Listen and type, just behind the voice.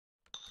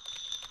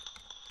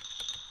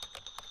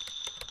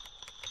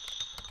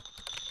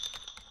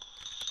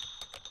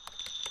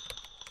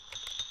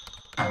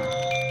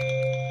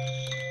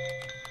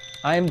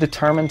I am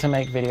determined to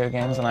make video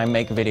games, and I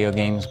make video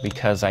games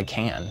because I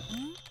can.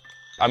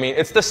 I mean,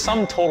 it's the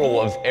sum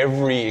total of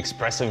every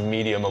expressive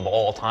medium of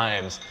all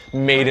times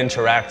made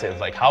interactive.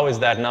 Like, how is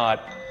that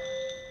not?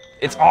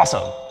 It's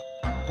awesome.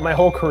 My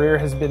whole career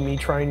has been me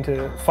trying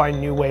to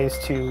find new ways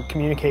to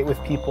communicate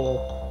with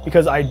people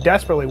because I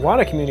desperately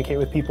want to communicate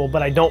with people,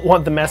 but I don't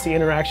want the messy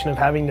interaction of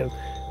having to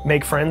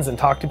make friends and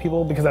talk to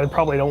people because I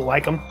probably don't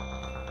like them.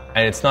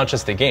 And it's not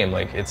just a game,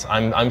 like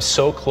I'm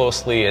so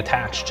closely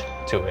attached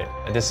to it.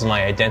 This is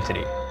my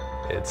identity.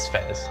 It's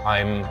Fez.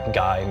 I'm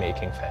Guy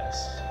making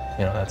Fez.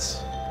 You know,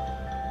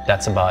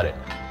 that's about it.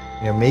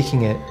 You know,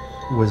 making it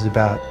was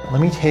about,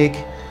 let me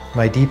take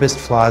my deepest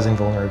flaws and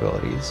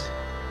vulnerabilities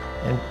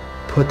and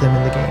put them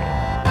in the game.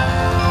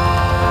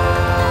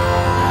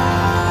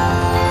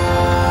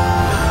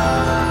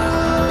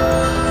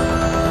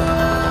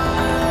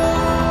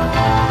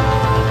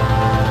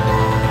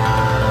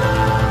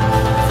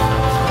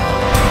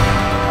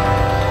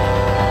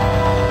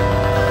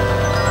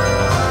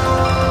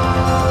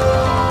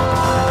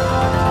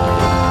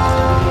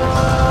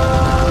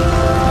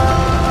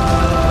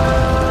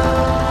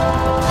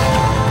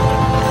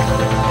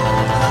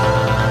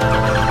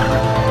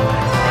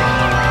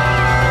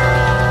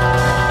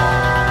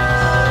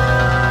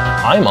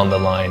 I'm on the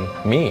line,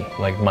 me,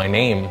 like my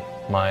name,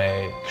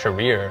 my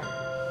career.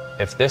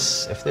 If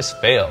this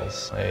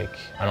fails, like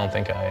I don't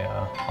think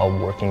I'll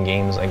work in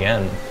games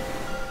again.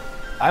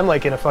 I'm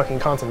like in a fucking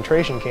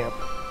concentration camp.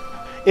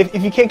 If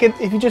you can't get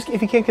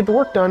the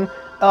work done,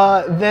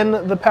 then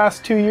the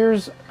past 2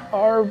 years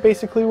are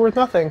basically worth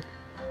nothing.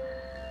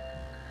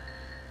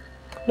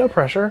 No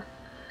pressure.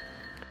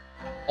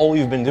 All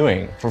you've been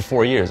doing for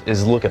 4 years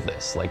is look at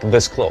this, like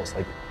this close,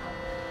 like.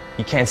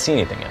 You can't see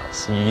anything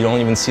else. You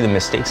don't even see the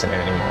mistakes in it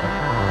anymore.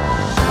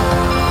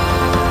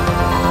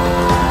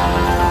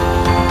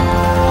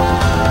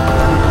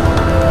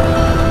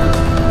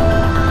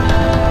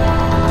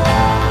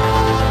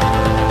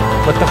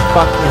 What the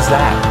fuck is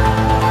that?